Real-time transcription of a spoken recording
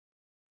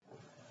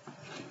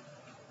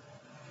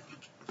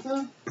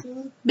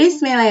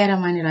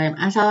Bismillahirrahmanirrahim.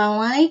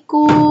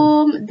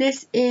 Assalamualaikum.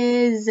 This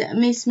is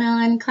Miss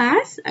Melan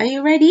class. Are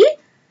you ready?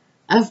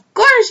 Of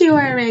course you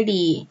are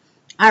ready.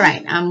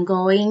 Alright, I'm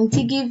going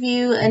to give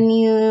you a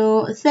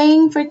new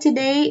thing for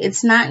today.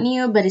 It's not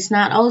new, but it's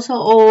not also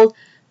old,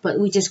 but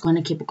we're just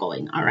going to keep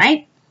going,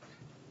 alright?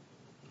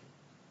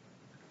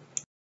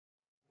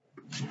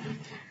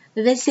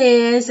 This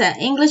is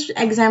English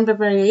exam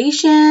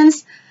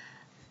preparations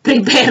for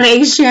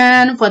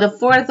the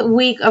 4th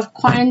week of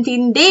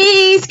quarantine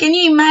days. Can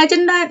you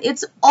imagine that?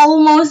 It's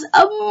almost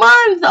a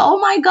month. Oh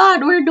my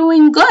god, we're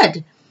doing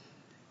good.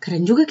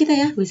 Keren juga kita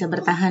ya, bisa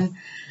bertahan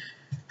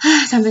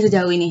sampai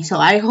sejauh ini.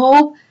 So I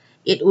hope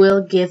it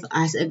will give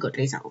us a good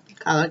result.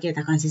 Kalau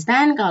kita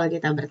konsisten, kalau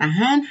kita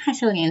bertahan,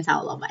 hasilnya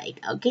insya Allah baik.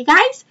 Okay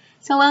guys,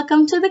 so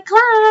welcome to the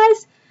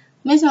class.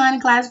 Miss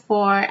Melan class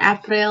for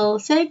April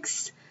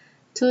 6,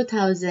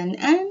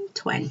 2020.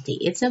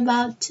 It's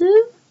about to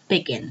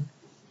begin.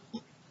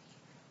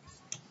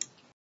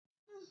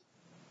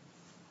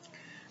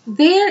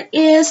 There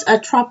is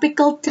a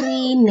tropical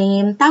tree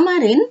named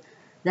tamarind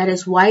that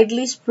is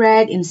widely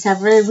spread in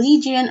several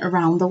regions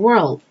around the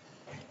world.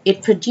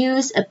 It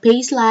produces a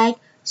paste-like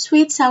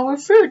sweet-sour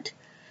fruit.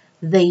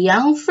 The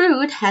young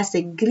fruit has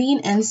a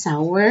green and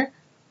sour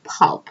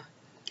pulp.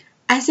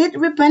 As it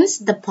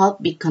ripens, the pulp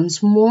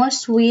becomes more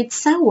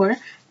sweet-sour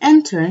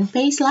and turns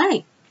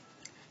paste-like.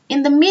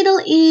 In the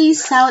Middle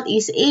East,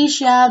 Southeast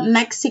Asia,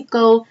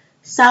 Mexico,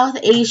 South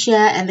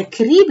Asia, and the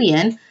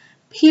Caribbean,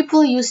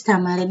 people use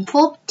tamarind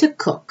pulp to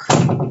cook.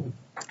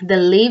 The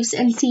leaves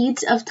and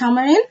seeds of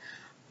tamarind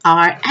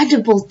are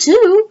edible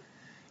too.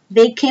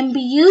 They can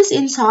be used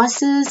in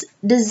sauces,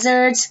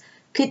 desserts,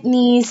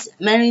 chutneys,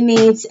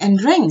 marinades, and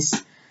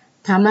drinks.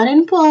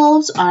 Tamarind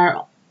pulps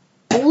are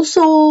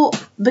also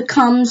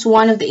becomes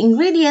one of the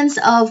ingredients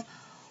of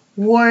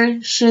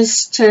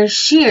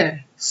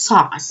Worcestershire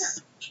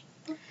sauce.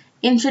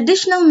 In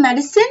traditional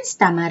medicines,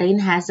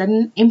 tamarind has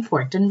an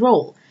important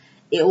role.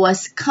 It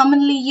was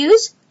commonly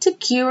used to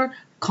cure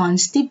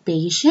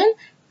constipation,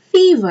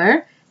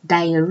 fever,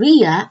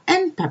 diarrhea,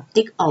 and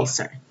peptic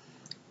ulcer.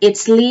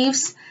 Its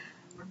leaves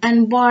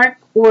and bark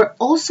were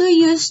also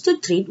used to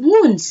treat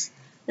wounds.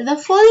 The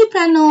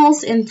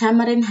polyphenols in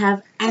tamarind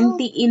have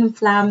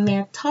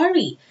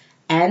anti-inflammatory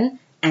and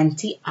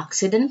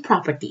antioxidant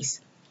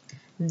properties.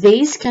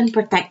 These can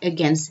protect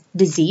against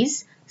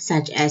disease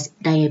such as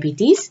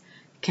diabetes,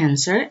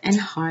 cancer, and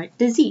heart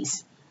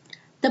disease.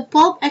 The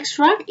pulp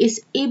extract is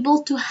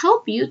able to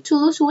help you to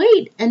lose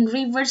weight and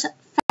reverse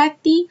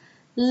fatty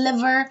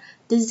liver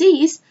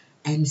disease,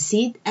 and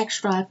seed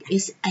extract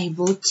is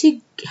able to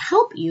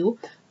help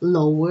you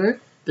lower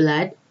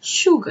blood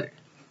sugar.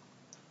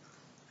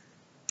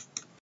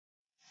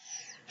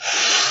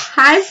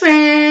 Hi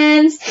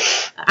friends!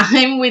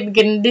 I'm with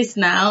Gendis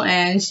now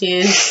and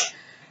she's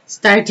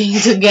starting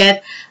to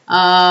get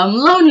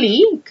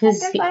lonely because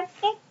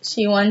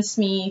she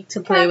wants me to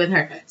play with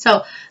her.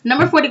 So,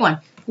 number 41.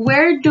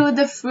 Where do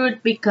the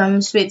fruit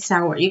become sweet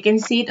sour? You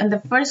can see it on the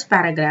first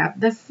paragraph.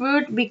 The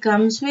fruit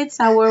becomes sweet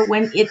sour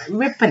when it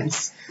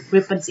ripens.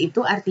 Ripens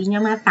itu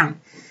artinya matang.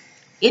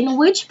 In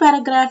which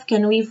paragraph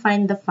can we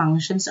find the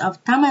functions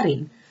of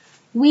tamarind?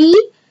 We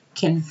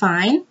can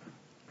find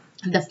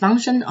the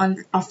function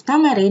of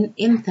tamarind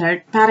in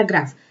third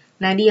paragraph.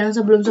 Nah, di yang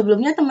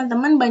sebelum-sebelumnya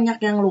teman-teman banyak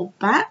yang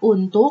lupa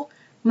untuk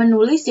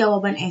menulis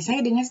jawaban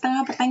esai dengan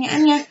setengah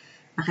pertanyaannya.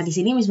 Maka di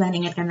sini Miss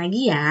Melan ingatkan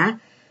lagi ya.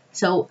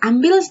 So,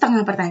 ambil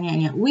setengah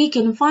pertanyaannya. We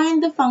can find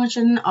the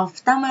function of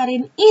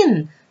tamarind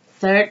in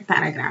third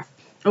paragraph.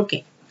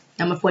 Okay,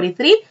 number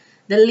 43.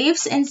 The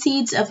leaves and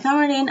seeds of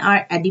tamarind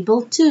are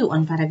edible too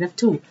on paragraph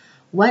 2.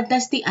 What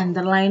does the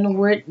underlined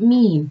word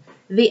mean?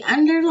 The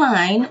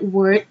underlined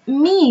word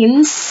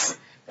means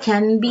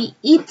can be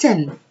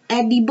eaten.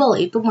 Edible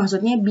itu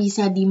maksudnya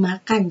bisa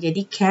dimakan.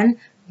 Jadi can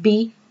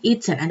be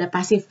eaten. Ada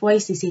passive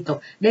voice di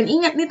situ. Dan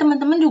ingat nih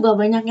teman-teman juga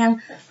banyak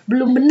yang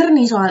belum bener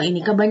nih soal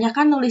ini.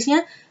 Kebanyakan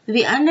nulisnya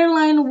the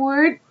underlined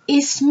word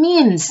is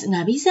means.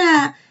 Nggak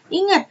bisa.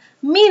 Ingat,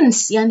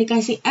 means yang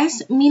dikasih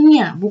s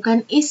mean-nya,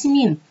 bukan is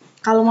mean.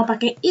 Kalau mau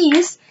pakai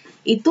is,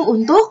 itu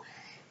untuk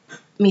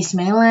Miss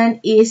Melan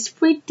is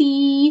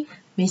pretty.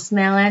 Miss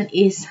Melan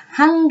is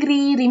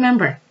hungry.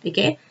 Remember,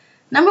 okay?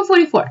 Number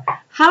 44.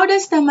 How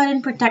does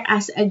tamarind protect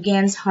us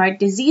against heart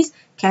disease,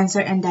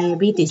 cancer, and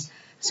diabetes?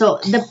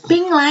 So, the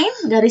pink line,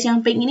 garis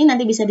yang pink ini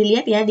nanti bisa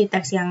dilihat ya di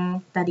teks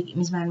yang tadi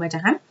Miss Melan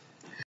bacakan.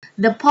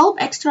 The pulp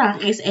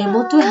extract is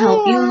able to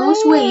help you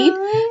lose weight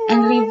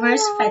and reverse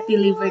fatty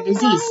liver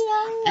disease.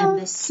 And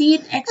the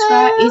seed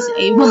extract is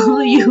able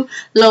to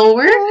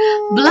lower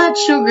blood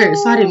sugar.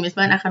 Sorry, Miss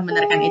Melan akan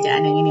benarkan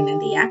ejaan yang ini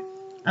nanti ya.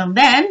 And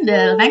then,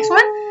 the next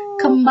one,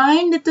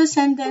 combine the two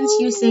sentences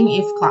using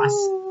if clause.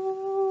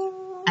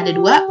 Ada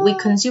dua, we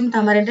consume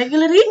tamarind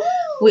regularly,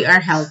 we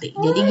are healthy.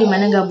 Jadi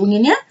gimana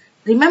gabunginnya?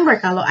 Remember,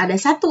 kalau ada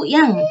satu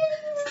yang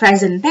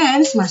present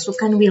tense,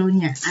 masukkan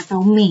will-nya atau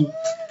may.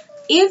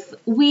 If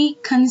we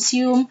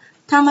consume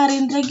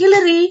tamarind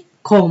regularly,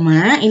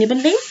 koma, ini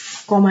penting,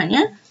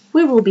 komanya,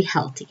 we will be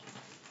healthy.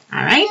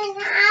 Alright?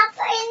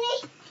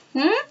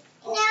 Hmm?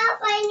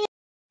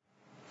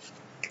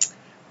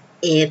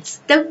 It's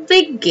the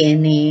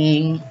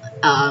beginning.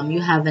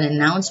 You have an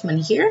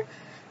announcement here.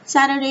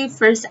 Saturday,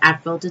 1st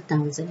April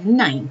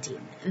 2019.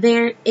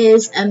 There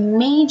is a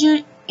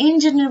major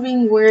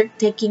engineering work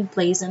taking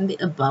place on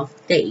the above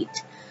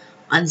date.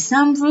 On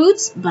some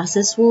routes,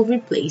 buses will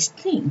replace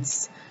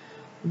trains,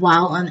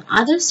 while on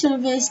other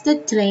service, the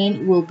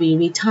train will be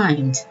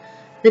retimed.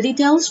 The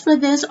details for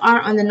this are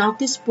on the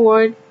notice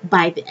board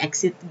by the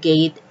exit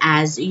gate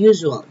as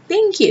usual.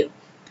 Thank you.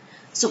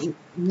 So,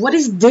 what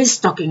is this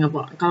talking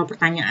about? Kalau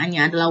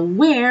pertanyaannya adalah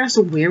where,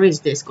 so where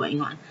is this going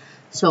on?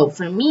 So,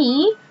 for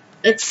me,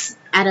 it's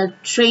at a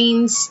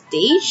train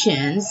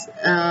stations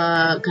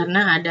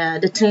karena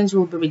the trains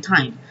will be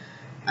retimed.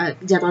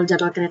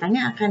 Jadwal-jadwal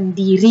keretanya akan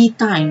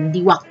di-retime,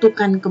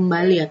 diwaktukan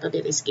kembali atau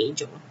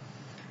di-reschedule.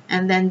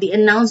 And then the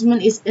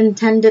announcement is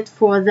intended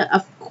for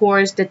of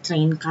course, the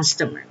train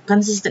customer.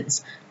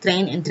 Consistence,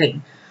 train and train.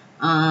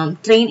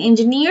 Train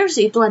engineers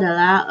itu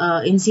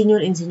adalah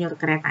insinyur-insinyur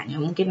keretanya.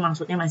 Mungkin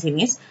maksudnya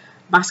masinis.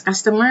 Bus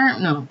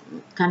customer, no,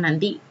 kan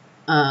nanti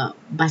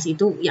bus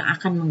itu yang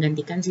akan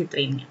menggantikan si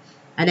trainnya.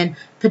 And then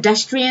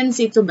pedestrians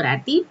itu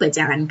berarti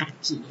pejalan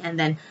kaki. And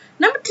then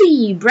number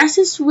 3,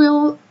 buses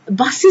will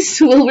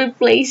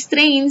replace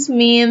trains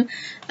mean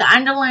the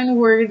underlined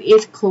word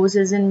is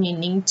closest in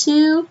meaning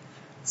to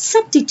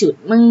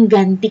substitute,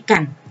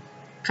 menggantikan.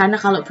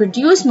 Karena kalau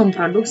produce,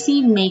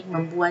 memproduksi, make,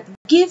 membuat,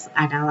 give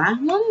adalah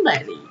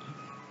memberi.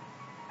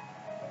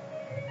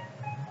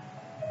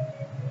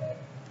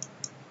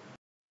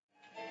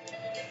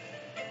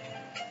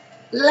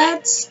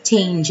 Let's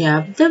change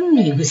up the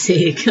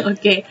music,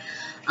 okay?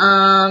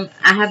 I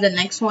have the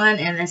next one,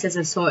 and this is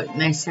a short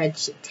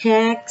message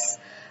text.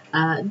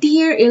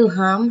 Dear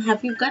Ilham,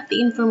 have you got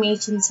the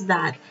information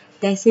that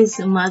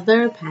Desi's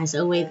mother passed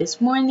away this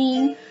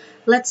morning?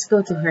 Let's go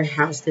to her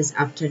house this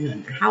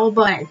afternoon. How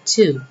about at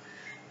 2?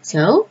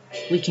 So,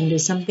 we can do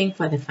something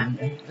for the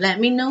family. Let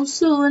me know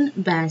soon,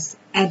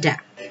 Best Eda.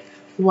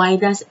 Why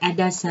does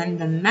Eda send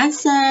the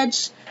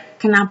message?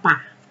 Kenapa?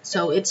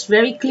 So, it's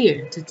very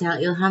clear to tell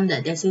Ilham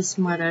that Desi's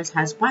mother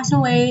has passed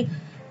away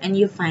and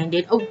you find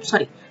it,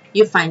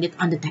 you find it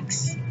on the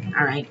text.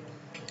 Alright.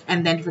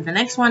 And then for the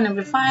next one,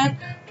 number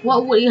 5,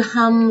 what would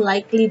Ilham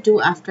likely do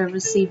after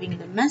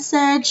receiving the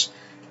message?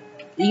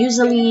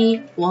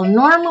 Normally,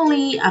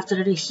 after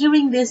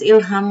hearing this,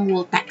 Ilham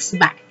will text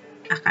back.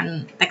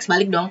 Akan text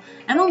balik dong,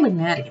 emang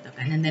benar gitu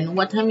kan. And then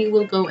what time you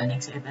will go and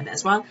etc.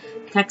 as well.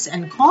 Text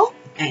and call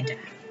Eda.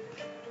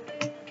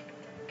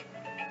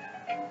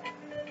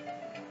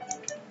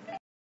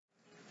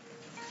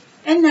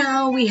 And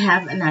now we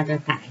have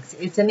another text.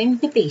 It's an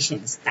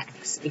invitations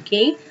text,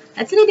 okay?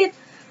 Let's read it.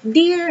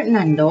 Dear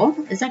Nando,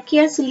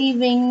 Zakia's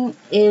leaving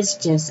is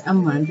just a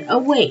month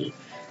away.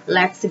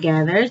 Let's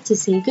gather to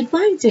say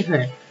goodbye to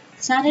her.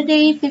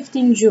 Saturday,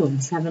 15 June,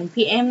 7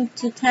 p.m.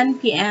 to 10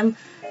 p.m.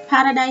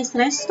 Paradise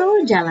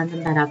Resto, Jalan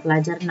Tentara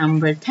Pelajar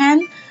number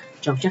 10,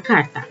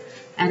 Yogyakarta.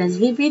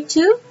 RSVP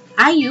to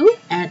IU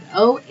at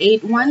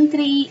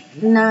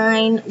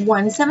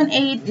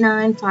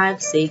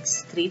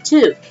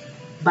 0813-9178-95632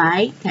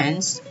 by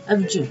 10th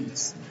of June.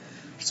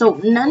 So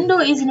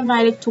Nando is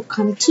invited to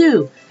come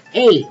to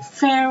a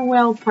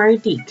farewell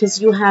party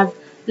because you have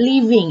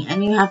leaving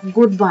and you have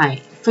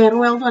goodbye.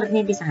 Farewell itu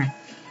artinya pisahan.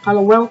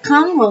 Kalau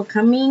welcome,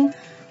 welcoming,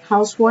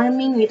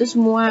 housewarming itu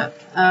semua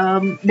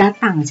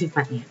datang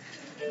sifatnya.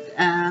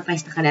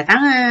 Pesta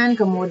kedatangan,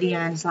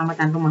 kemudian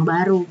selamatan rumah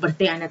baru,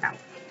 birthday Anda tahu.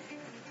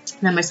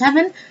 Number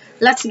 7,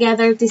 let's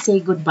gather to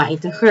say goodbye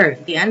to her.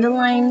 The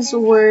underlined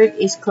word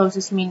is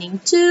closest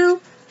meaning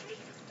to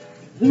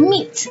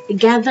meet,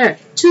 gather,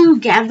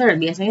 together.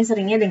 Biasanya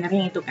seringnya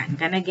dengarnya itu kan,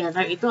 karena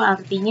gather itu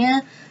artinya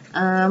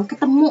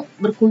ketemu,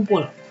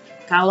 berkumpul.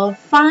 Kalau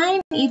find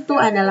itu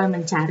adalah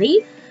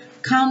mencari,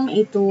 come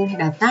itu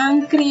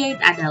datang, create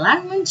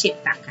adalah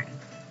menciptakan.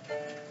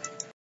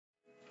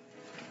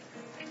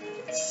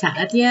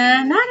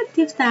 Saatnya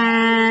narrative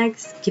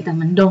text. Kita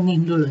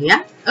mendongeng dulu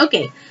ya.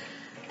 Okay.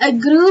 A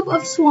group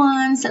of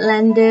swans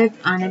landed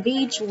on a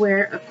beach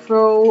where a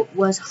crow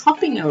was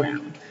hopping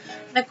around.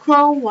 The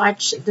crow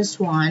watched the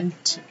swan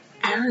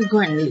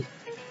arrogantly.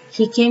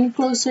 He came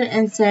closer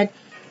and said,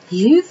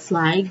 "You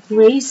fly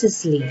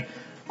graciously.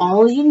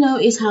 All you know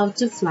is how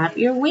to flap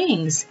your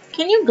wings.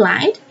 Can you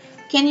glide?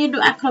 Can you do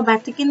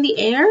acrobatic in the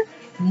air?"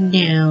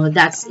 "No,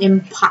 that's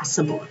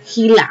impossible,"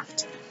 he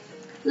laughed.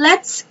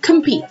 "Let's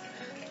compete.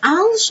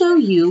 I'll show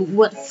you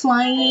what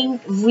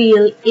flying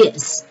real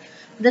is."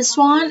 The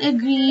swan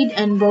agreed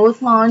and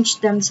both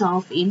launched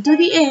themselves into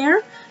the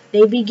air.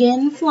 They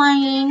began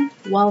flying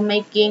while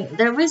making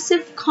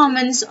derisive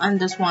comments on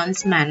the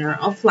swan's manner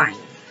of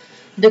flying.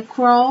 The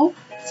crow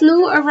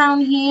flew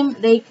around him.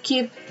 They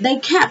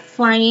kept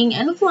flying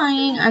and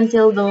flying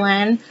until the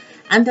land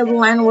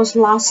was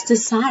lost to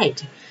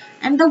sight,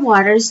 and the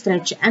water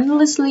stretched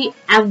endlessly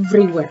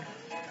everywhere.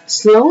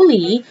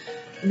 Slowly,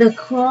 the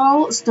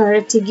crow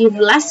started to give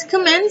less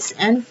comments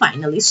and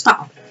finally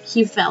stopped.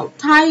 He felt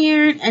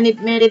tired, and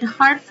it made it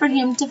hard for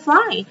him to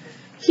fly.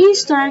 He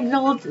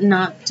struggled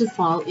not to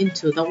fall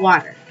into the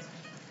water.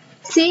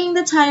 Seeing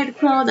the tired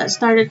crow that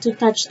started to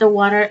touch the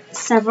water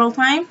several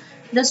times,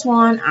 the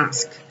swan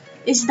asked,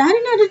 "Is that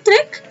another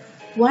trick?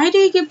 Why do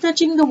you keep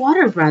touching the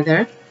water,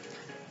 brother?"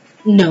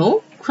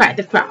 "No," cried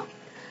the crow.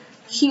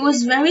 He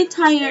was very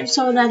tired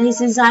so that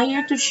his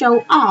desire to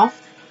show off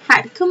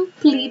had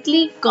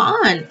completely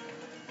gone.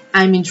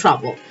 "I'm in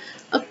trouble.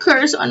 A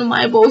curse on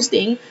my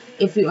boasting.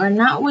 If you are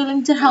not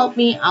willing to help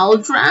me, I'll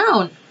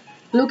drown."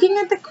 Looking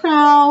at the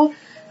crow,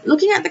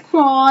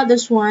 the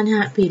swan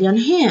had pity on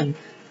him.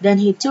 Then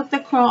he took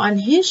the crow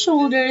on his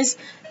shoulders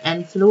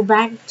and flew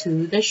back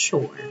to the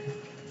shore.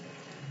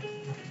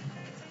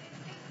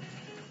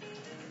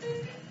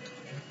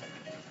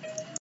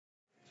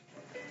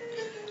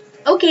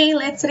 Okay,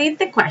 let's read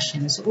the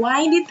questions.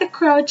 Why did the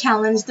crow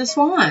challenge the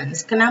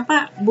swans?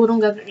 Kenapa burung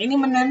gagak ini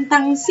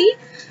menantang si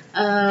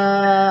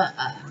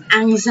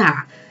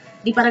angsa?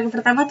 Di paragraf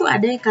pertama tuh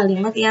ada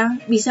kalimat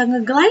yang bisa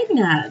nge-glide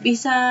nggak?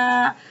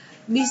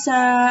 Bisa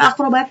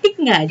akrobatik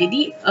nggak?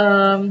 Jadi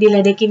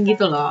diledekin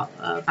gitu loh.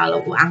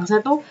 Kalau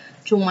angsa tuh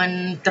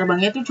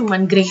terbangnya tuh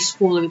cuman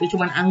graceful gitu,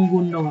 cuman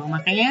anggun doang.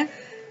 Makanya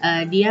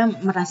dia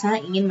merasa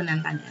ingin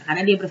menantangnya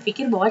karena dia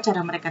berpikir bahwa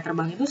cara mereka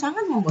terbang itu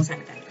sangat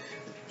membosankan.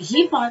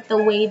 He thought the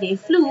way they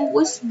flew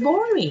was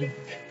boring.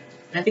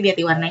 Nanti lihat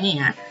warnanya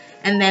ya.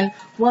 And then,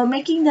 while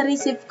making the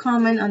received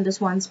comment on the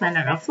swan's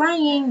manner of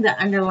flying, the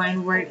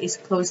underlined word is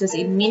closest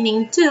in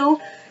meaning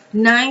to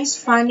nice,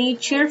 funny,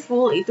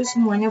 cheerful. Itu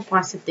semuanya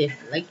positif.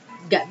 Like,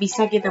 gak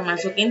bisa kita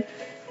masukin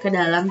ke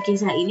dalam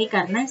kisah ini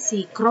karena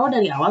si crow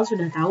dari awal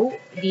sudah tahu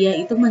dia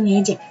itu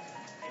mengejek.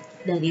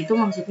 Dan itu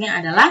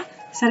maksudnya adalah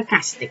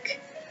sarcastic.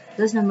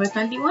 Terus number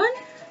 21.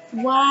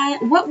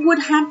 What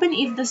would happen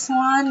if the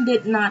swan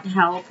did not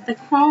help the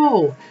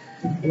crow?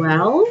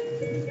 Well,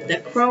 the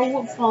crow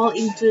would fall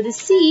into the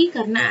sea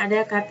karena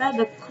ada kata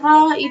the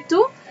crow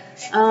itu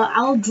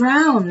I'll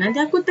drown. Nanti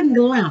aku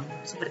tenggelam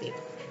seperti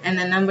itu. And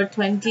then number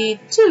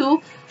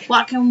 22,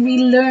 what can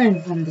we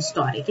learn from the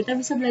story? Kita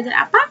bisa belajar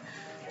apa?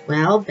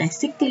 Well,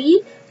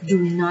 basically,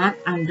 do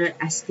not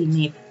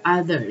underestimate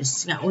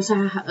others. Nggak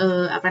usah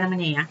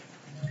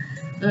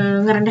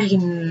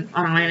ngerendahin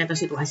orang lain atau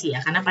situasi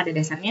ya, karena pada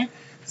dasarnya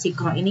si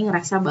crow ini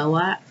ngerasa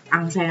bahwa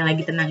angsa yang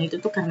lagi tenang itu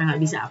tuh karena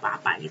nggak bisa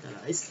apa-apa gitu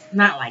loh. It's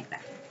not like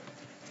that.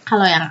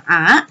 Kalau yang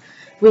A,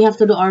 we have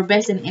to do our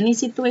best in any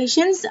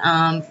situations.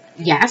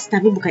 Yes,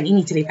 tapi bukan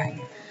ini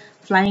ceritanya.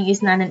 Flying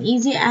is not an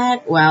easy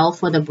act. Well,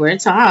 for the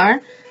birds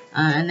are.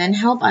 And then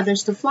help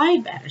others to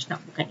fly better. No,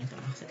 bukan itu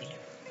maksudnya.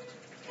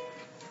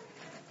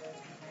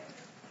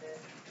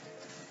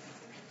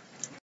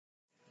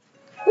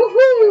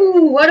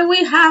 Woohoo! What do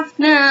we have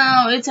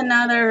now? It's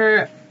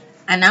another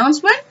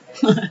announcement.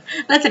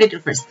 Let's read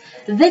it first.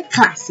 The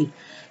Classy.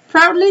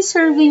 Proudly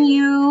serving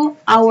you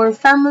our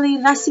family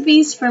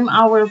recipes from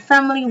our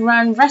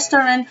family-run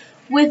restaurant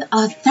with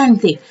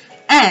authentic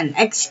and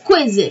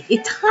exquisite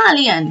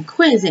Italian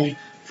cuisine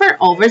for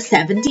over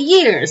 70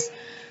 years.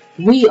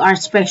 We are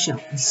special,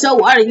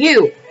 so are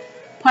you.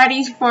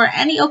 Parties for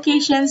any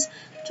occasions,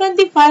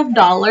 $25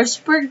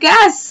 per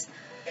guest.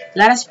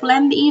 Let us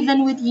blend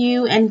even with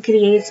you and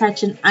create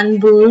such an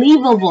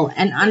unbelievable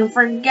and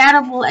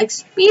unforgettable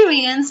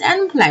experience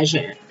and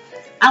pleasure.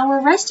 Our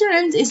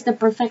restaurant is the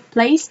perfect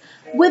place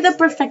with the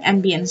perfect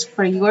ambience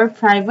for your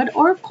private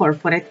or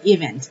corporate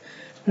events.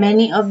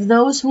 Many of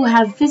those who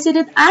have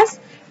visited us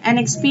and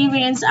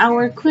experienced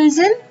our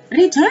cuisine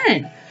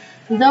return.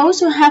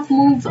 Those who have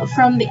moved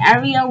from the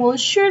area will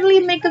surely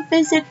make a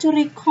visit to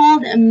recall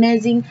the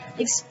amazing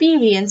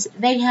experience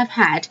they have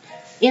had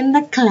in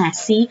the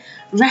Classy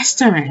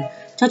restaurant.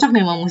 Cocok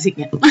memang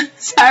musiknya.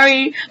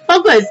 Sorry,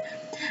 focus.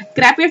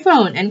 Grab your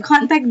phone and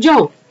contact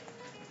Joe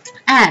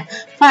at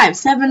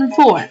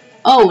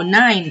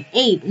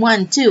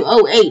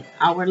 574-098-1208.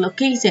 Our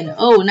location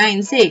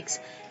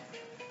 096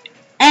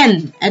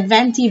 and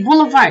Adventi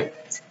Boulevard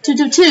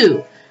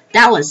 222,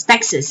 Dallas,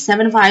 Texas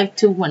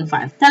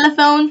 75215.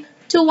 Telephone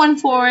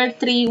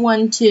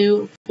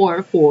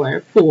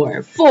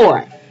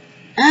 214-312-4444.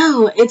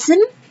 Oh, it's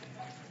an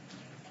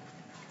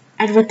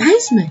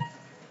advertisement.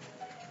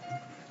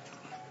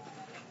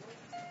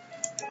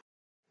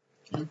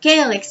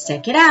 Okay, let's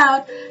check it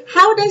out.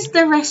 How does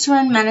the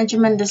restaurant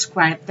management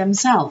describe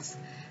themselves?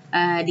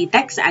 Di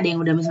teks ada yang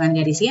udah misalkan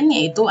garisin,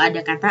 yaitu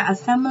ada kata a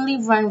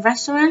family-run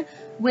restaurant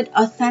with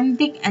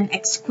authentic and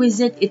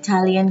exquisite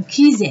Italian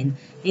cuisine.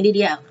 Jadi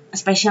dia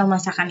spesial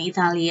masakan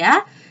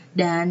Italia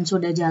dan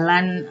sudah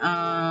jalan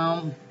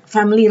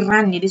family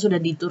run, jadi sudah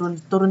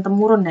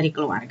turun-temurun dari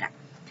keluarga.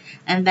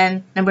 And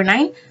then number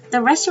 9,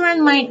 the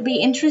restaurant might be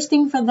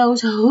interesting for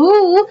those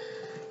who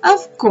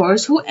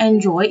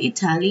enjoy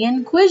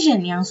Italian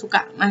cuisine, yang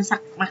suka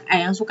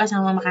yang suka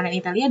sama makanan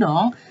Italia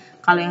dong.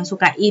 Kalau yang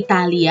suka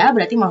Italia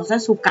berarti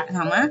maksudnya suka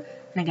sama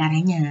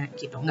negaranya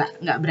gitu,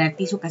 nggak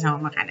berarti suka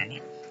sama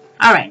makanannya.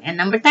 Alright, and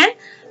number 10,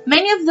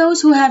 many of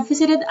those who have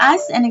visited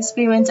us and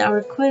experienced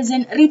our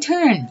cuisine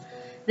return.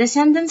 The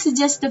sentence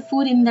suggests the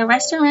food in the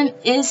restaurant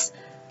is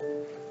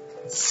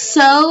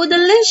so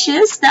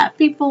delicious that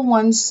people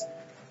want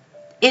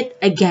it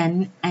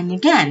again and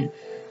again.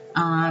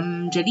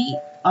 Jadi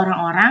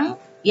orang-orang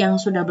yang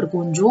sudah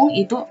berkunjung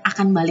itu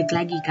akan balik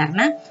lagi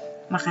karena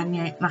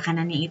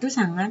makanannya itu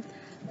sangat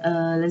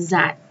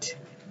lezat.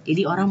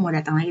 Jadi orang mau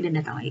datang lagi dan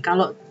datang lagi.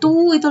 Kalau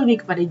to itu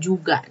lebih kepada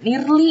juga.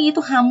 Nearly itu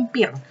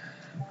hampir.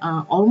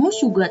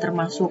 Almost juga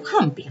termasuk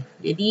hampir.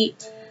 Jadi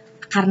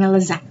karena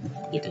lezat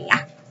gitu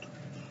ya.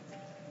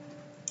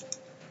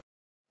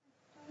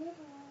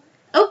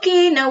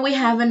 Okay, now we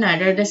have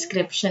another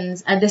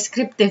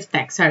descriptive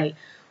text. Sorry.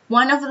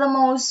 One of the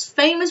most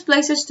famous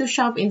places to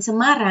shop in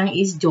Semarang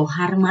is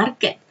Johar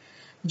Market.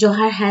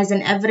 Johar has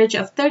an average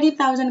of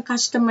 30,000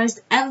 customers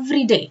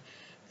every day.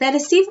 They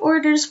receive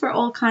orders for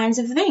all kinds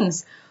of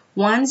things.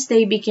 Once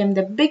they became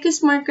the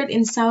biggest market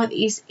in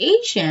Southeast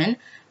Asia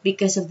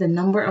because of the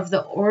number of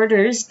the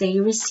orders they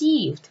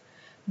received.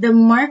 The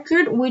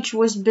market, which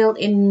was built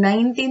in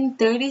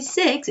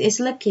 1936, is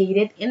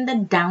located in the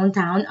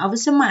downtown of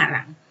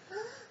Semarang,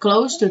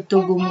 close to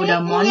Tugu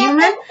Muda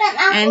Monument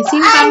and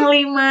Simpang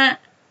Lima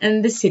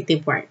and the city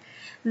park.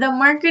 The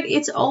market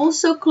is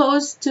also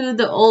close to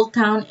the Old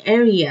Town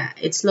area.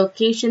 Its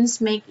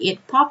locations make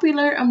it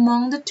popular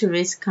among the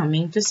tourists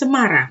coming to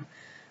Semarang.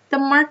 The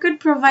market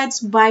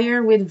provides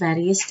buyer with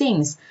various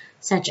things,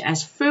 such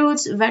as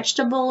fruits,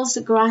 vegetables,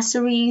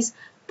 groceries,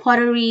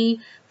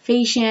 pottery,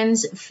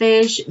 fashions,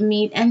 fish,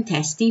 meat, and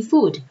tasty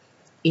food.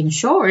 In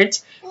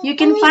short, you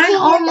can find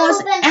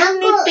almost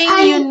anything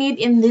you need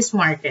in this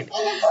market.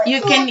 You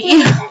can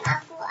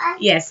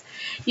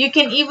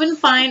even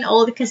find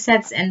old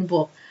cassettes and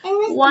books.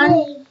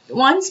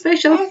 One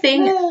special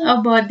thing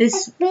about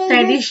this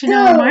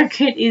traditional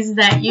market is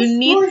that you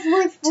need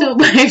to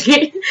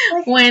bargain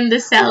when the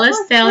sellers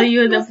tell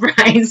you the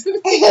price.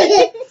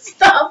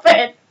 Stop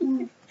it.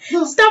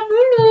 Stop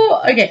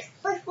dulu. Okay.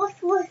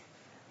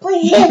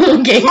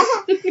 Okay.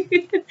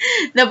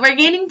 The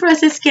bargaining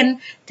process can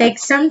take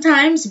some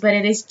time, but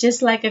it is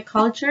just like a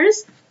culture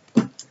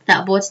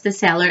that both the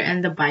seller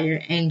and the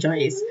buyer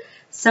enjoys.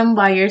 Some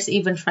buyers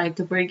even try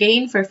to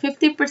bargain for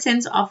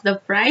 50% off the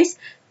price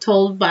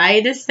told by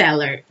the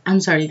seller.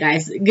 I'm sorry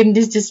guys,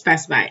 this just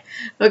passed by.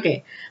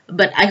 Okay,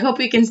 but I hope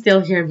you can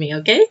still hear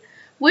me, okay?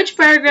 Which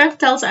paragraph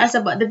tells us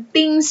about the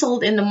things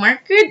sold in the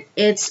market?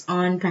 It's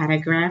on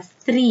paragraph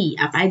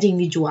 3. Apa aja yang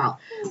dijual?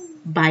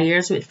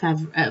 Buyers with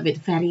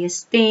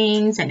various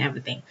things and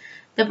everything.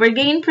 The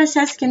bargain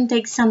process can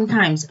take some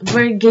time.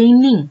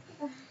 Bargaining.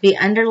 The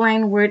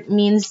underlined word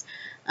means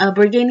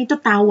bargain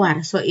itu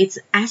tawar. So it's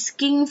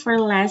asking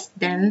for less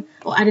than,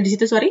 oh ada di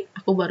situ, sorry,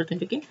 aku baru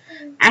tunjukin.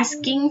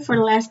 Asking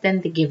for less than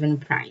the given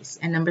price.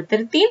 And number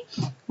 13,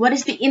 what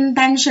is the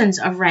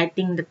intentions of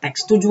writing the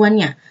text?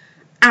 Tujuannya.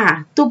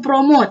 A, to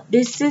promote.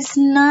 This is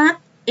not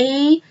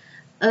a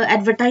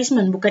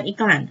advertisement, bukan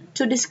iklan.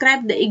 To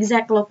describe the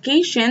exact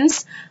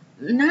locations,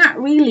 not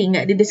really,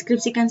 nggak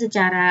dideskripsikan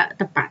secara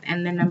tepat.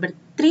 And then number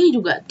 3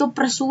 juga, to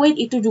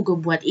persuade itu juga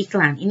buat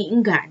iklan. Ini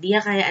enggak,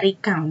 dia kayak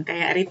recount,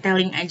 kayak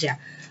retelling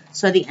aja.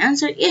 So the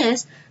answer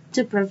is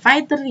to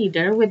provide the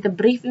reader with the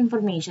brief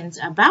information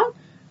about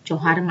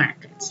Johar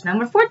markets.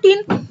 Number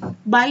 14,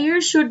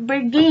 buyers should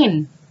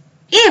bargain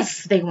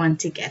if they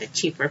want to get a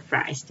cheaper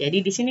price.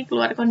 Jadi di sini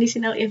keluar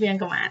conditional if yang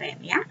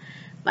kemarin ya.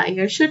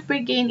 Buyers should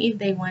bargain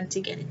if they want to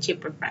get a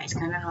cheaper price.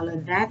 Karena kalau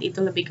that itu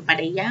lebih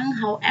kepada yang,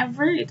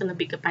 however itu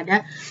lebih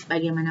kepada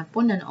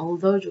bagaimanapun, dan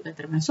although juga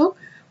termasuk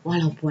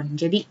walaupun.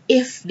 Jadi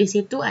if di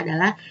situ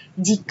adalah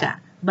jika.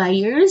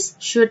 Buyers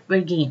should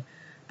bargain.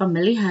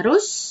 Pembeli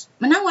harus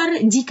menawar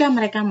jika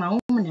mereka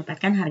mau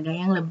mendapatkan harga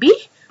yang lebih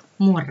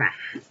murah.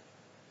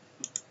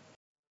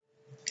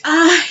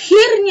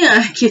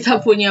 Akhirnya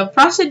kita punya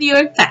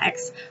procedure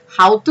text.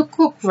 How to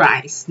cook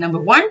rice. Number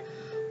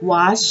 1.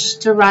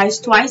 Wash the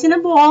rice twice in a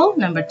bowl.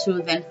 Number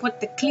 2, then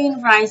put the clean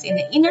rice in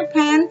the inner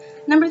pan.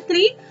 Number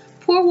 3,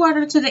 pour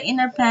water to the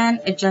inner pan.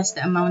 Adjust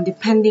the amount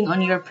depending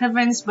on your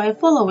preference by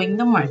following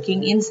the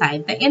marking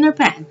inside the inner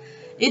pan.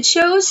 It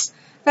shows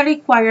the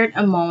required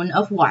amount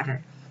of water.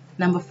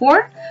 Number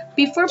 4,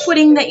 before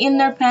putting the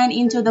inner pan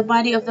into the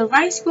body of the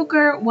rice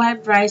cooker,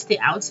 wipe rice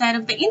the outside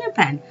of the inner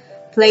pan.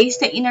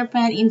 Place the inner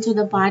pan into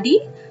the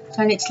body.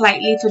 Turn it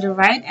slightly to the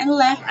right and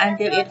left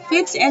until it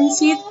fits and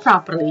sits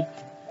properly.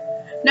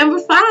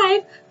 Number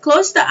 5,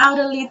 close the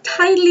outer lid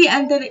tightly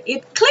until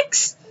it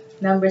clicks.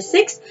 Number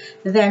 6,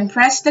 then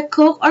press the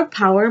cook or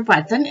power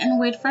button and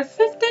wait for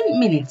 15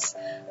 minutes.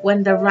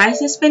 When the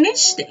rice is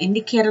finished, the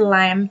indicator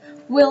lamp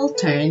will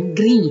turn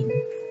green.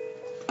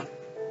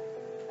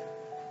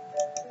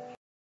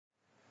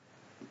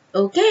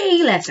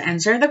 Okay, let's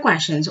answer the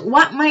questions.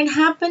 What might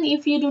happen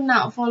if you do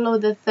not follow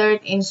the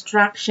third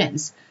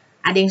instructions?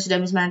 Ada yang sudah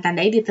misalnya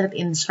tandai di third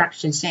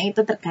instructions-nya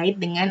itu terkait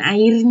dengan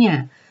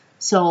airnya.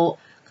 So,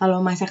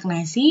 kalau masak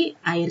nasi,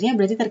 airnya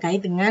berarti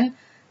terkait dengan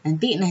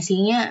nanti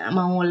nasinya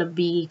mau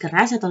lebih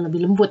keras atau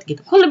lebih lembut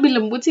gitu. Kok lebih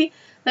lembut sih?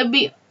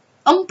 Lebih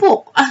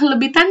empuk,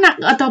 lebih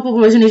tanak atau apa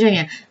bahasa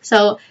Indonesianya.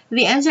 So,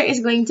 the answer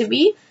is going to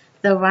be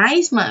the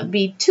rice might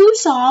be too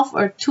soft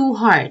or too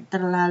hard.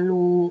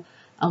 Terlalu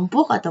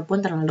empuk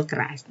ataupun terlalu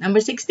keras.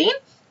 Number 16,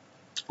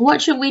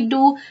 What should we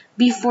do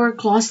before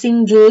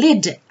closing the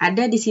lid?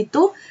 Ada di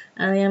situ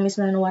yang Miss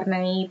Melanie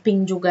warnai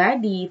pink juga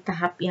di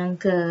tahap yang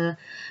ke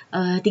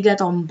 3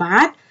 atau 4.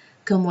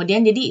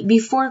 Kemudian jadi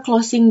before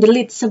closing the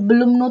lid,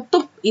 sebelum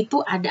nutup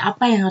itu ada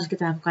apa yang harus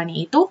kita lakukan,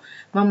 yaitu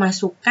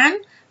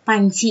memasukkan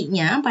panci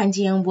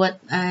yang buat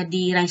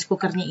di rice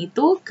cookernya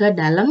itu ke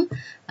dalam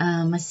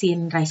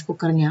mesin rice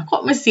cookernya.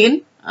 Kok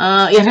mesin?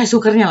 Ya rice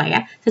cookernya lah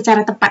ya,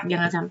 secara tepat,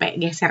 jangan sampai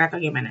geser atau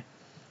gimana.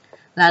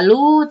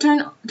 Lalu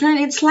turn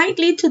it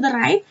slightly to the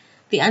right.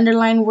 The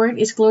underlined word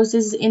is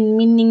closest in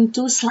meaning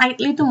to.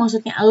 Slightly itu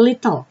maksudnya a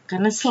little,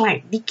 karena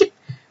slight, dikit.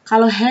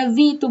 Kalau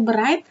heavy itu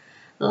berat,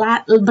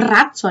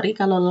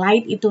 kalau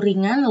light itu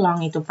ringan,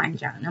 long itu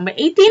panjang. Number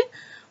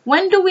 18,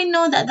 when do we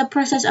know that the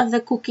process of the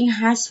cooking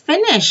has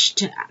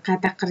finished?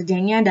 Kata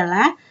kerjanya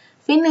adalah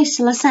finish,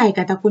 selesai.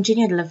 Kata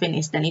kuncinya adalah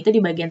finish. Dan itu di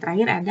bagian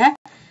terakhir ada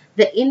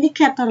the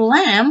indicator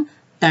lamp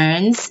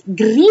turns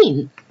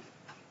green.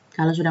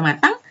 Kalau sudah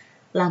matang,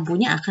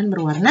 lampunya akan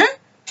berwarna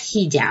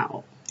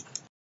hijau.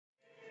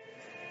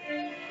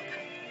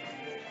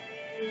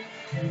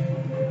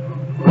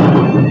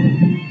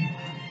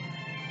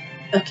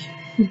 Okay.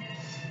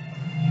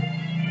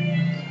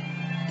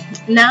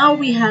 Now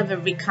we have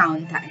a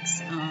recount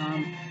text.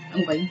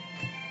 I'm going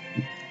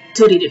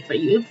to read it for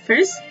you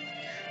first.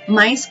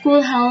 My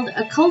school held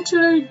a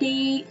cultural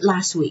day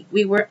last week.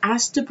 We were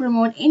asked to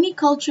promote any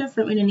culture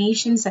from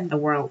Indonesians and the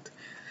world.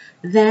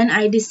 Then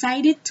I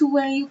decided to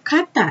wear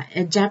yukata,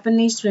 a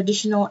Japanese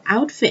traditional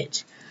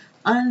outfit.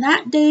 On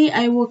that day,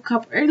 I woke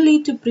up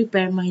early to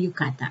prepare my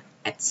yukata.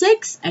 At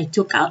 6, I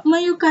took out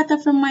my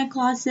yukata from my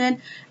closet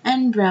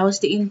and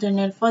browsed the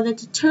internet for the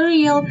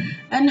tutorial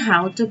on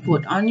how to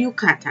put on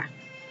yukata.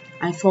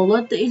 I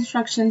followed the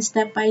instructions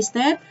step by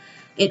step.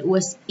 It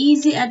was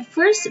easy at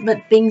first,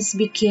 but things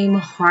became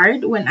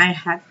hard when I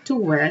had to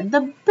wear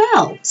the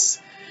belts.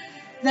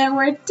 There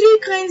were 3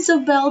 kinds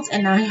of belts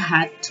and I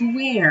had to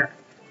wear,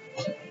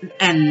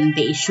 and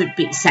they should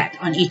be set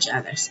on each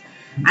other's.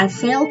 I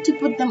failed to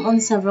put them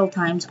on several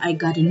times. I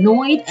got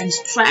annoyed and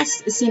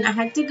stressed since I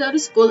had to go to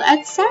school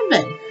at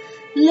 7.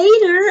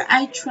 Later,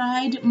 I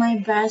tried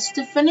my best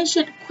to finish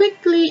it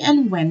quickly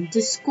and went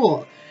to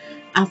school.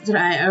 After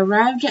I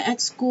arrived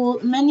at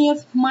school, many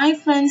of my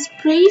friends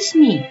praised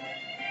me.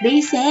 They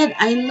said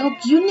I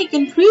look unique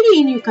and pretty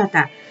in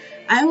yukata.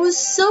 I was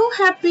so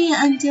happy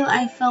until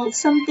I felt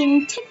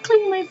something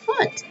tickling my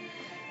foot.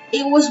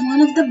 It was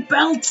one of the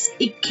belts.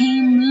 It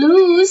came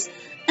loose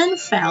and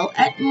fell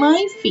at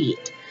my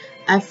feet.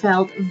 I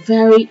felt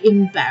very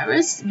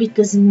embarrassed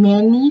because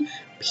many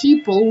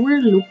people were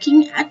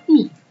looking at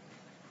me.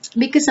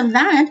 Because of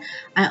that,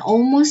 I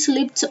almost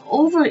slipped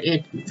over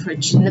it.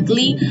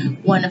 Fortunately,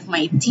 one of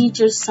my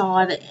teachers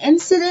saw the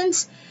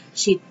incident.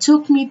 She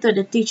took me to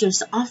the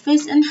teacher's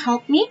office and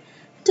helped me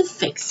to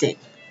fix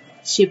it.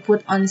 She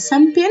put on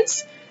some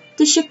pins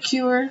to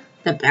secure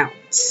the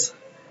belts.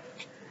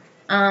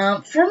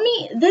 For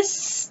me,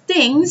 this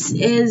things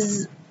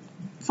is,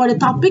 for the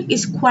topic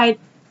is quite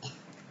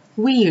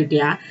weird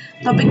ya.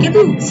 Topiknya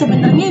tuh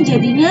sebenarnya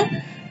jadinya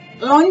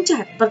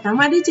loncat.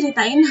 Pertama dia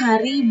ceritain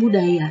hari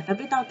budaya,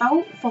 tapi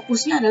tahu-tahu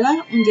fokusnya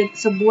adalah menjadi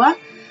sebuah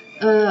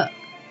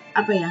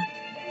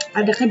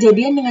ada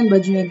kejadian dengan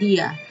bajunya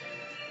dia.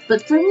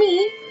 But for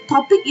me,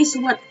 topic is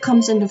what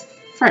comes in the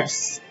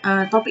first.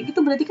 Topik itu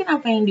berarti kan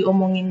apa yang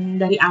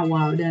diomongin dari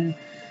awal, dan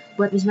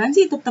buat Miss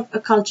Nancy tetap a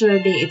culture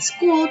day at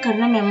school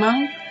karena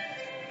memang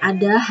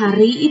ada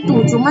hari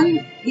itu.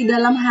 Cuman di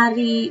dalam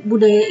hari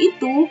budaya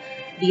itu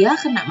dia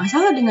kena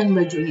masalah dengan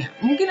bajunya.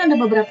 Mungkin ada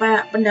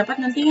beberapa pendapat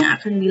nanti yang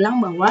akan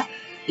bilang bahwa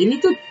ini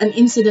tuh an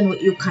incident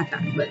with yukata.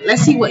 But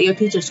let's see what your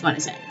teacher's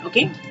gonna say,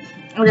 okay?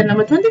 And then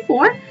number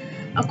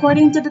 24,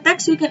 according to the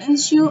text, we can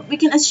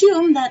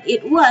assume that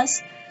it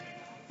was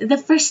the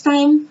first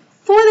time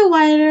for the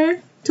writer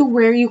to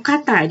wear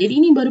yukata. Jadi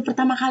ini baru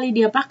pertama kali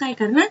dia pakai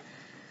karena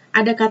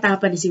ada kata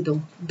apa di situ?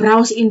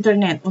 Browse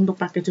internet untuk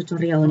pakai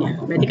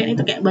tutorialnya. Berarti kan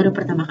itu kayak baru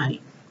pertama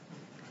kali.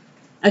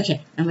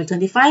 Okay, number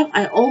 25,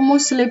 I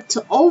almost slipped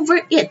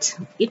over it.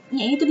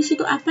 It-nya itu di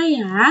situ apa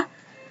ya?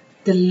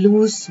 The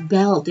loose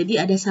belt. Jadi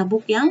ada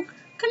sabuk yang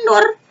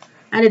kendor.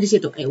 Ada di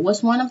situ. It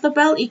was one of the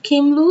belt. It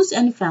came loose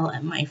and fell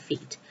at my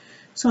feet.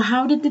 So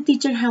how did the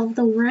teacher help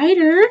the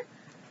writer?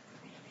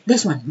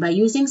 This one, by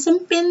using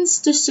some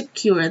pins to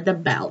secure the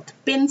belt.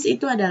 Pins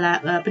itu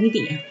adalah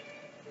penitinya.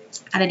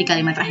 Ada di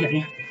kalimat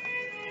akhirnya.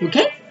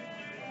 Okay?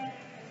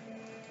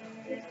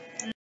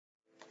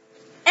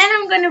 And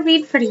I'm going to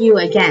read for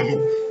you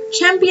again.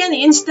 Champion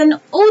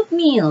instant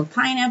oatmeal,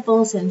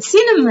 pineapples, and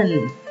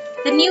cinnamon.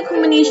 The new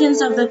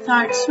combinations of the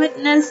tart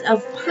sweetness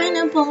of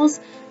pineapples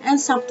and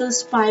subtle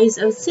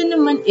spice of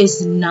cinnamon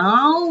is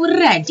now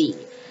ready.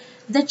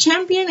 The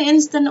Champion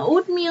instant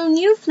oatmeal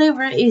new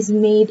flavor is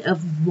made of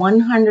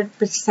 100%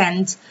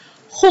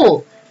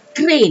 whole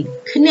grain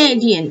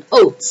Canadian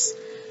oats.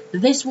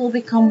 This will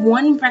become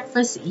one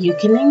breakfast you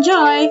can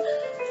enjoy.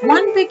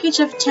 One package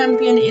of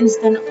Champion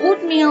instant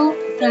oatmeal,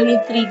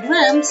 33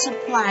 grams,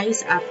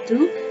 supplies up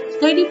to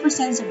 30%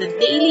 of the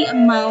daily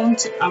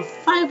amount of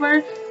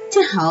fiber to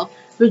help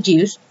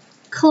reduce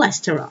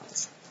cholesterol.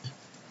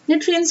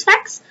 Nutrients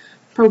facts: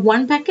 per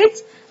 1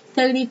 packet,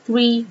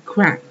 33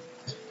 gram.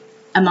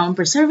 Amount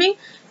per serving: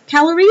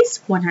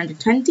 calories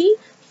 120,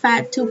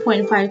 fat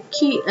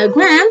 2.5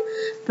 gram,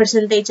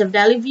 percentage of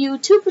daily value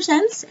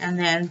 2%, and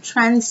then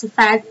trans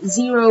fat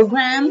 0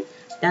 gram,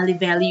 daily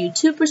value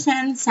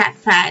 2%,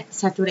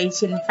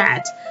 saturation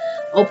fat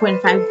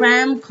 0.5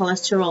 gram,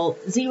 cholesterol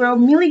 0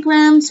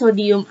 milligram,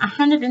 sodium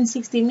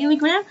 160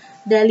 milligram,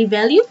 daily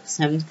value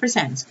 7%.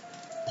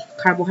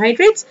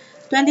 Carbohydrates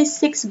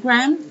 26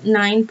 gram,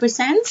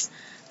 9%.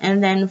 And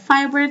then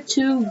fiber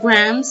 2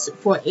 grams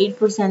for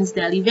 8%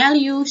 daily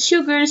value.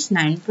 Sugars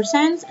 9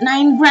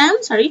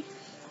 grams,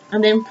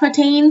 and then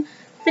protein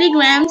 3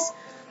 grams.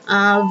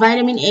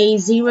 Vitamin A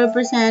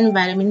 0%,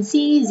 vitamin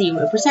C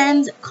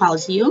 0%,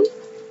 calcium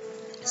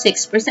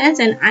 6%,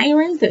 and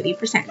iron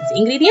 30%.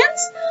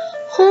 Ingredients: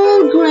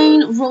 whole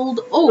grain rolled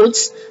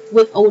oats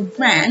with oat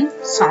bran,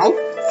 salt,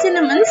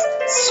 cinnamon,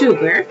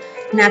 sugar,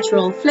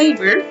 natural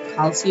flavor,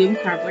 calcium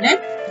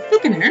carbonate,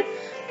 thickener,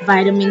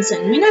 vitamins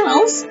and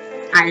minerals,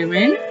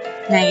 iron,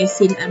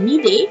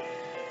 niacinamide,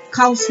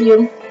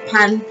 calcium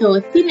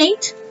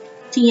pantothenate,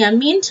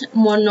 thiamine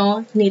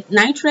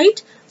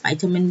mononitrate,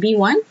 vitamin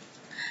B1,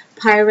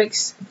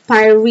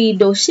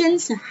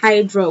 pyridosins,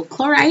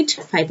 hydrochloride,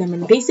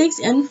 vitamin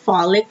B6, and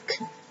folic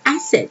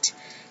acid.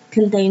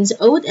 Contains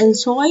oat and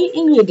soy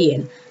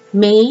ingredient.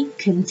 May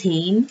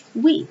contain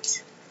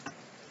wheat.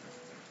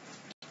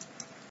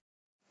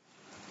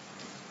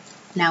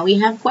 Now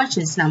we have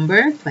questions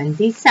number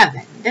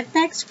 27. The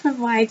text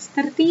provides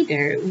the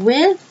reader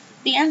with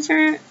the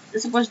answer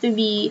is supposed to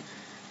be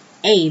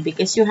A,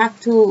 because you have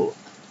to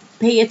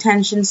pay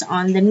attention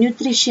on the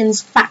nutrition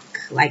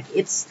fact. Like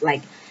it's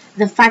like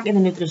the fact in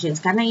the nutrition.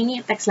 Karena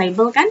ini text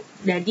label kan,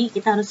 jadi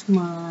kita harus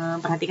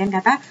memperhatikan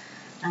kata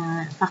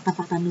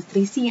fakta-fakta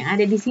nutrisi yang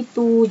ada di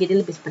situ. Jadi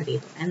lebih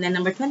seperti itu. And then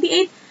number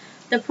 28,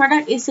 the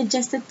product is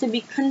suggested to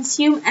be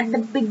consumed at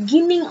the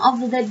beginning of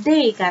the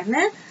day.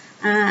 Karena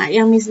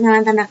yang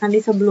misalnya tandakan di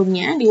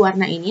sebelumnya, di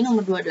warna ini,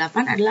 nomor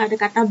 28, adalah ada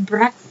kata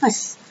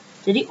breakfast.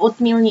 Jadi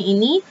oatmealnya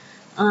ini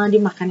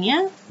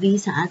dimakannya di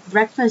saat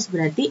breakfast,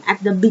 berarti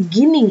at the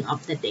beginning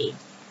of the day.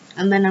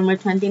 And then number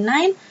 29,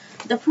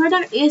 the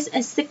product is a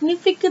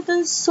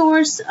significant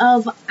source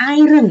of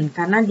iron.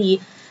 Karena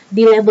di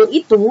label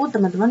itu,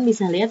 teman-teman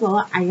bisa lihat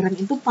bahwa iron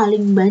itu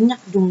paling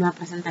banyak jumlah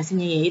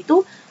presentasinya,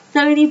 yaitu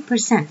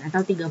 30%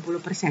 atau 30%.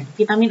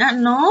 Vitamin A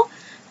 0,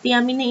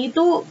 thiaminnya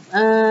itu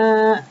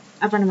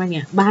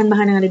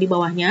bahan-bahan yang ada di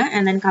bawahnya,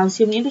 and then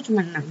kalsiumnya itu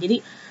cuma 6.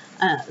 Jadi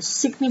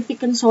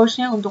significant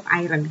source-nya untuk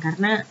iron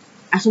karena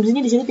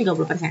asumsinya di sini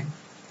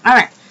 30%.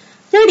 Alright.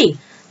 30.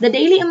 The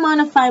daily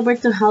amount of fiber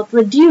to help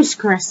reduce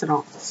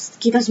cholesterol.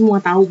 Kita semua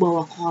tahu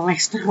bahwa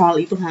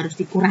kolesterol itu harus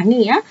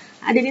dikurangi ya.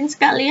 Hadirin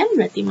sekalian,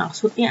 berarti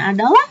maksudnya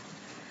adalah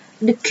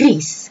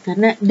decrease,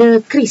 karena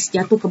decrease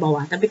jatuh ke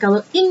bawah. Tapi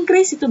kalau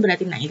increase itu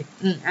berarti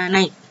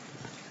naik.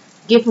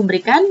 Give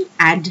memberikan,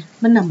 add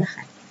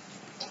menambahkan.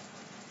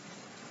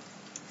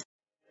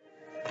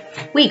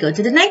 We go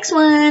to the next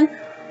one.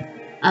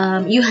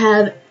 You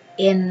have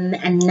an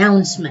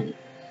announcement,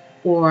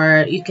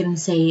 or you can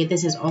say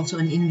this is also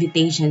an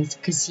invitation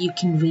because you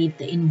can read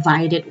the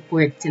invited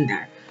words in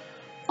there.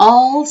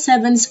 All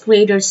 7th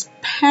graders'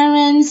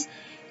 parents,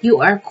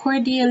 you are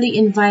cordially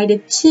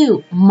invited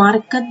to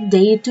Market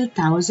Day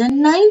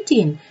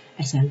 2019,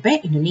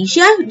 SMP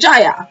Indonesia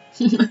Jaya.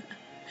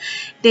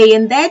 Day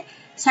and date,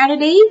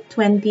 Saturday,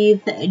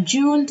 20th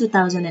June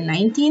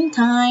 2019,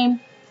 time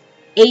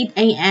 8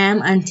 a.m.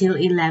 until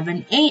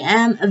 11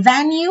 a.m.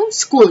 Venue,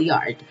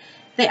 schoolyard.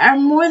 There are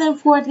more than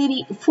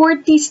 40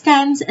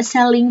 stands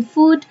selling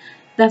food,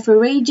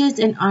 beverages,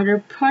 and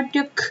other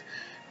products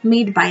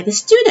made by the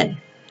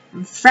student.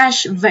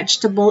 Fresh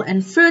vegetable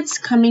and fruits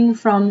coming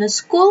from the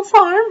school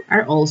farm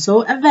are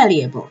also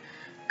available.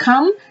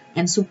 Come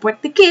and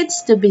support the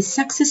kids to be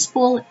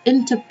successful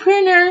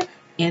entrepreneur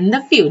in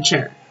the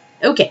future.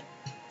 Okay.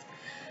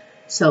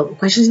 So,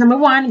 questions number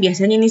 1,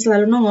 biasanya ini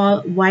selalu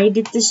nongol, why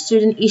did the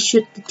student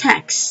issue the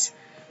text?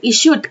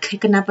 Issued,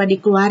 kenapa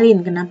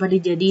dikeluarin, kenapa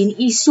dijadiin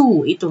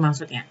isu, itu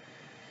maksudnya.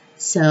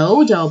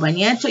 So,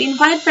 jawabannya, to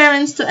invite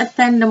parents to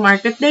attend the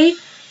market day.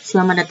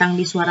 Selamat datang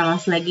di Suara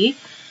Las lagi,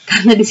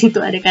 karena di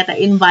situ ada kata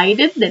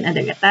invited dan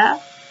ada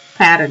kata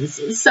parents.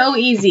 So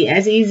easy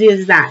as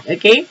that,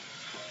 okay?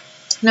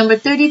 Number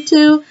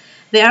 32,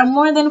 there are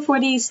more than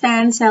 40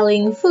 stands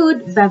selling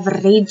food,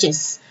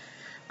 beverages.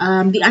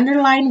 The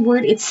underlined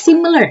word it's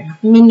similar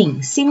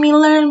meaning.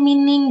 Similar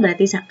meaning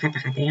berarti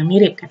kata-kata yang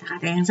mirip,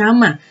 kata-kata yang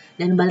sama.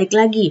 Dan balik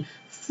lagi,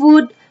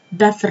 food,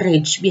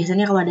 beverage.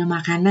 Biasanya kalau ada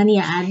makanan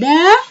ya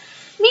ada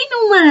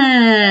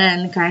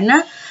minuman.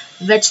 Karena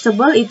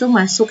vegetable itu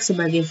masuk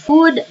sebagai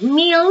food,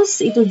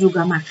 meals itu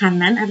juga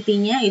makanan,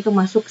 artinya itu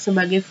masuk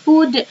sebagai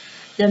food.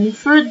 Dan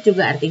fruit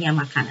juga artinya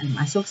makanan,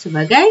 masuk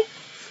sebagai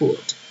food.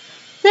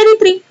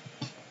 33.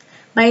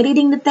 By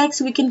reading the text,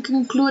 we can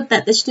conclude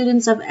that the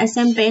students of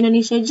SMP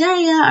Indonesia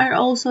Jaya are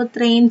also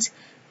trained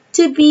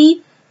to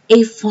be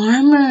a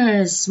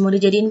farmers. Mau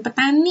dijadiin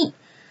petani.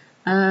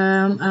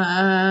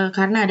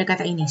 karena ada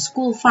kata ini,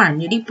 school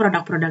farm. Jadi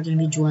produk-produk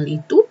yang dijual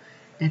itu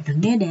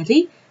datangnya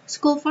dari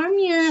school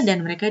farmnya,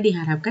 dan mereka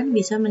diharapkan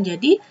bisa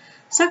menjadi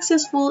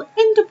successful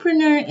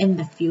entrepreneur in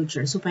the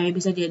future, supaya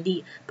bisa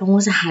jadi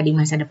pengusaha di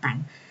masa depan.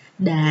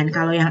 Dan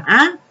kalau yang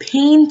A,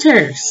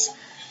 painters,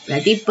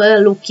 berarti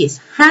pelukis.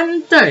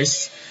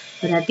 Hunters,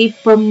 berarti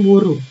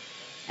pemburu.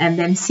 And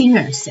then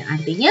singers, yang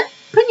artinya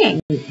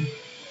penyanyi.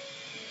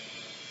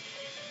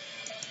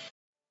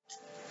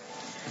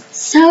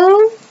 So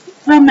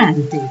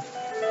romantic,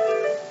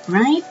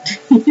 right?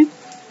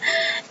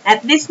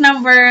 At this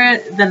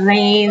number, the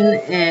rain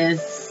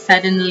is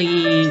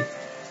suddenly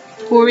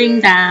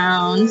pouring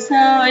down, so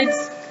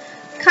it's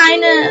kind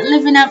of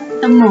living up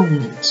the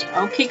moment.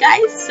 Okay,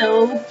 guys,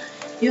 so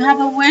you have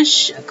a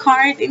wish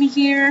card in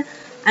here.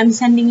 I'm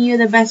sending you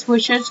the best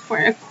wishes for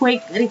a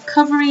quick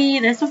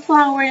recovery. There's a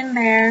flower in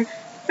there.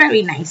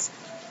 Very nice.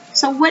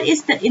 So what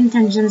is the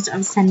intentions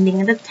of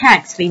sending the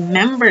text?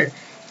 Remember,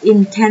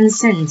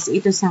 intentions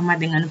itu sama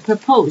dengan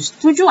propose,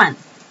 tujuan.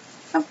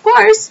 Of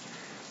course,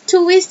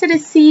 to wish the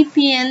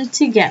recipient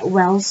to get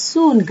well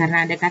soon,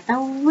 karena ada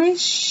kata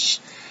wish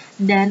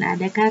dan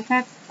ada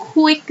kata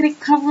quick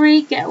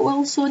recovery, get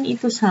well soon,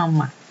 itu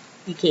sama.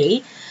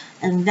 Okay,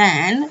 and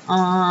then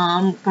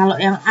kalau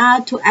yang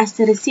A, to ask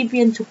the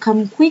recipient to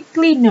come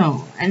quickly,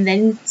 no. And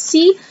then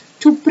C,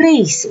 to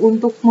praise,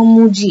 untuk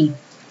memuji.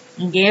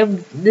 Okay,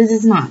 this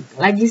is not.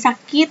 Lagi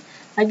sakit,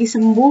 lagi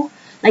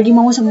sembuh, lagi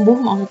mau sembuh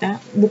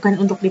maksudnya,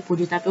 bukan untuk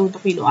dipuji tapi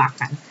untuk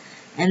didoakan.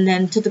 And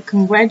then to the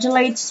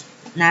congratulates,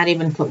 not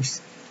even close.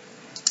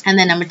 And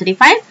then number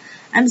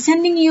 35, I'm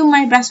sending you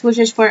my best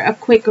wishes for a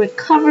quick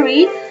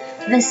recovery.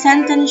 The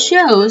sentence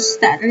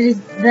shows that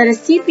the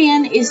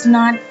recipient is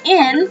not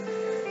in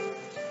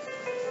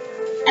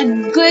a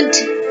good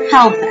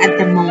health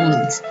at the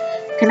moment.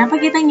 Kenapa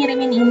kita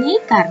ngirimin ini?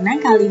 Karena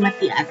kalimat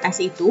di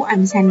atas itu,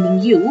 I'm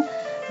sending you,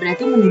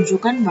 berarti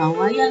menunjukkan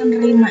bahwa yang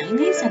nerima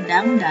ini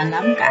sedang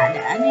dalam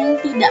keadaan yang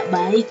tidak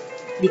baik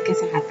di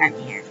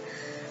kesehatannya.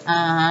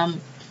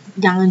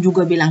 Jangan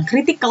juga bilang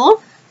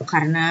critical,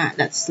 karena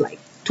that's like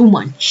too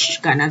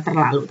much, karena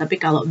terlalu. Tapi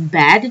kalau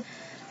bad,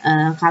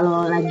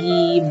 kalau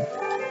lagi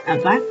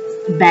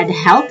bad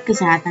health,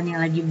 kesehatan yang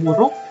lagi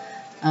buruk,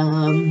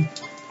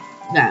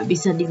 nggak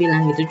bisa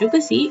dibilang gitu juga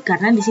sih,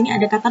 karena di sini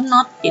ada kata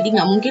not, jadi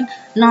nggak mungkin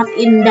not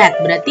in bad,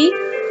 berarti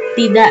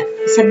tidak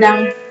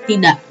sedang,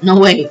 tidak,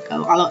 no way.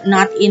 Kalau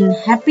not in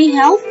happy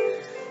health,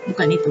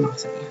 bukan itu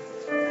maksudnya.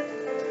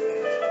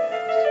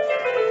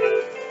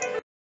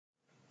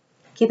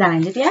 Kita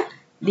lanjut ya.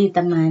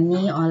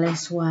 Ditemani oleh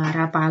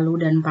suara palu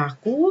dan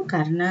paku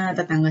karena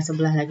tetangga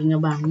sebelah lagi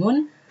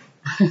ngebangun.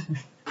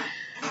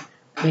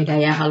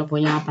 Beda ya kalau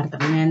punya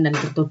apartemen dan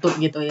tertutup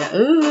gitu ya.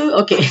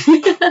 Oke.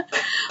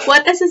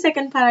 What does the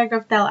second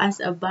paragraph tell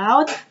us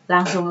about?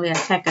 Langsung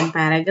lihat second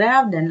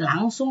paragraph dan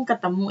langsung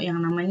ketemu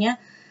yang namanya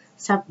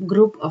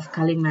subgroup of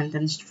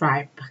Kalimantan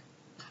tribe.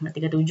 Nomor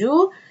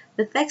 37,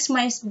 the text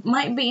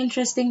might be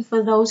interesting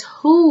for those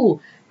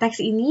who. Teks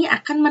ini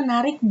akan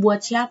menarik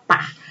buat siapa?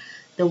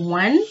 The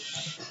one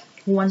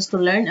who wants to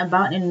learn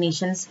about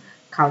Indonesian's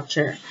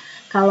culture.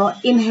 Kalau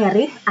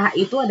inherit, A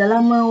itu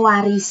adalah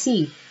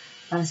mewarisi.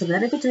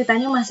 Sebenarnya itu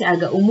ceritanya masih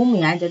agak umum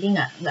ya, jadi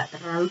nggak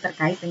terlalu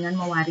terkait dengan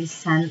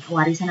warisan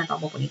atau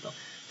apapun itu.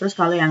 Terus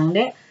kalau yang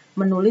D,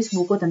 menulis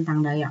buku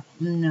tentang Dayak.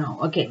 No,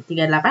 oke,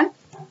 38.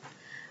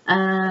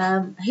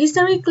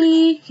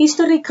 Historically,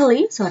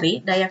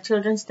 Dayak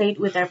children stayed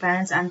with their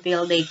parents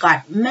until they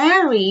got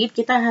married.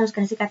 Kita harus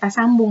kasih kata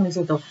sambung di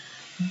situ.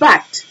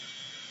 But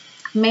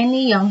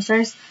many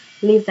youngsters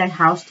leave their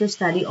house to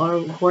study or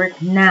work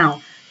now.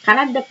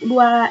 Karena ada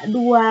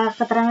dua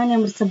keterangan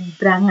yang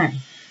berseberangan.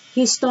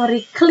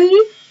 Historically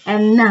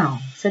and now.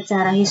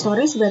 Secara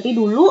historis berarti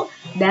dulu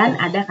dan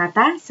ada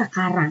kata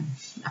sekarang.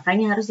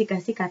 Makanya harus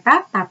dikasih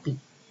kata tapi.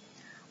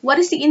 What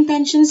is the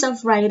intentions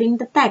of writing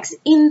the text?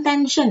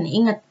 Intention,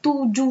 ingat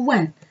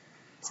tujuan.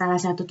 Salah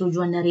satu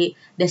tujuan dari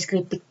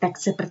descriptive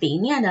text seperti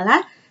ini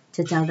adalah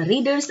to tell the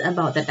readers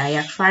about the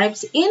Dayak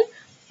tribes in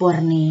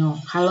Borneo.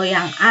 Kalau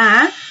yang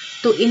A,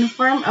 to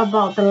inform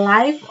about the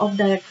life of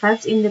Dayak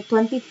tribes in the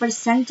 21st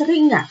century,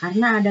 enggak,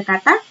 karena ada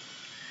kata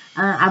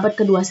abad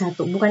ke-21.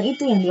 Bukan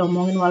itu yang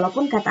diomongin,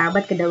 walaupun kata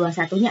abad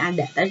ke-21-nya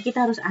ada. Tapi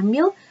kita harus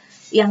ambil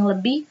yang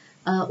lebih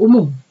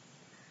umum.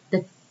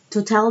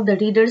 To tell the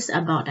readers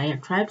about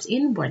Dayak tribes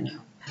in Borneo.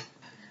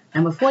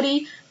 Number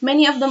 40,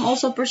 many of them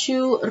also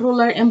pursue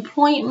rural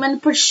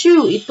employment.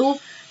 Pursue itu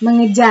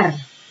mengejar.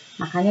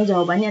 Makanya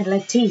jawabannya adalah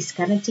chase,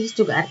 karena chase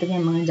juga artinya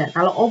mengejar.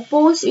 Kalau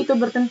oppose itu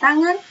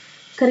bertentangan,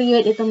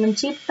 create itu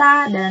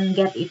mencipta, dan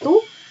get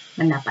itu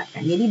mendapatkan.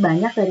 Jadi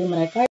banyak dari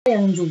mereka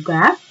yang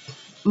juga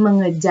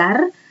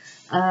mengejar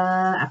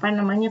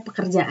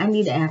pekerjaan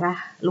di daerah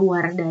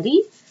luar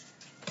dari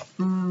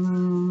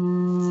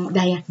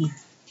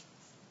Dayaknya.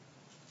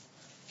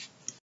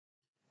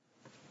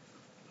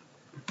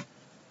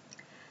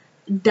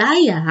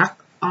 Dayak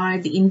are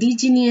the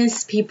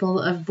indigenous people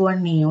of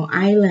Borneo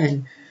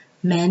Island.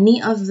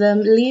 Many of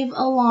them live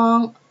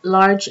along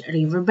large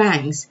river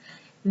banks.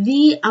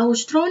 the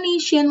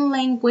Austronesian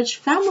language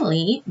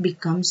family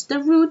becomes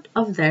the root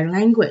of their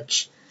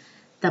language.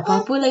 The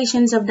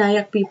populations of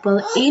Dayak people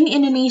in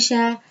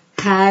Indonesia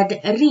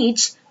had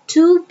reached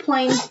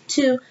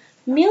 2.2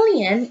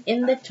 million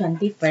in the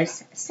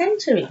 21st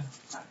century.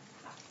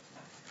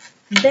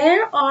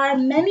 There are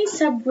many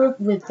subgroups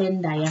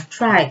within Dayak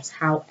tribes.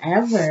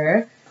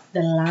 However,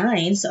 the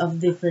lines of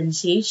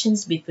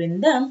differentiations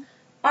between them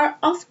are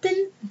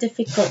often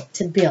difficult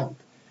to build.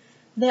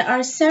 There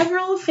are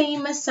several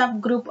famous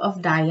subgroups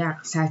of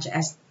Dayak, such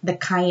as the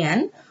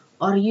Kayan,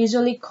 or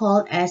usually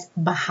called as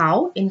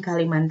Bahau in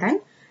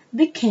Kalimantan,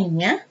 the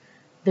Kenya,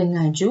 the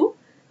Ngaju,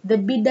 the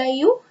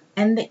Bidayu,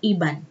 and the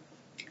Iban.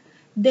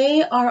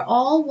 They are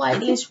all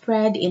widely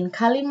spread in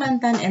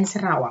Kalimantan and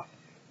Sarawak.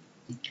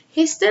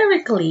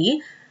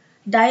 Historically,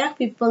 Dayak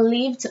people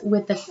lived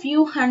with a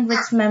few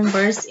hundred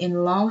members in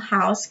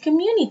longhouse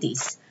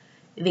communities.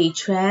 They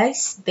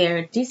trace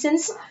their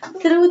descent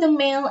through the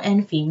male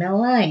and female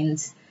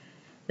lines.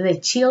 The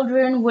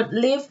children would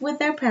live with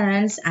their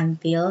parents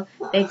until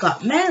they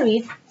got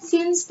married,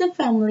 since the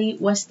family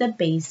was the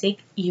basic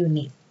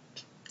unit.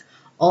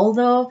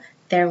 Although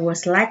there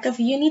was lack of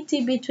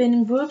unity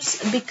between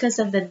groups because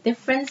of the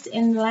difference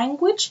in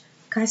language,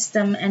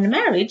 custom, and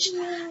marriage,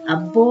 a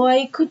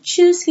boy could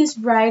choose his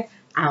bride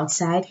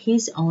outside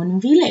his own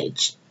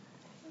village.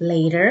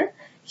 Later,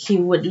 he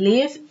would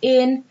live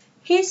in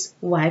his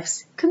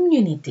wife's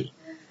community.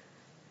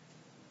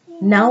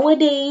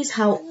 Nowadays,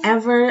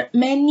 however,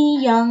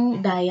 many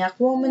young Dayak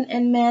women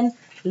and men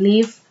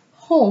leave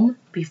home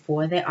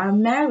before they are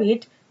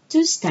married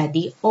to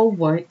study or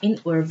work in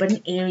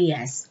urban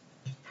areas.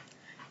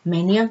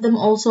 Many of them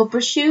also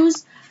pursue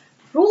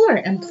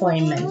rural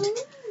employment,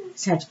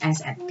 such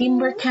as at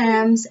timber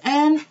camps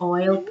and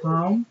oil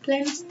palm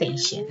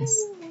plantations.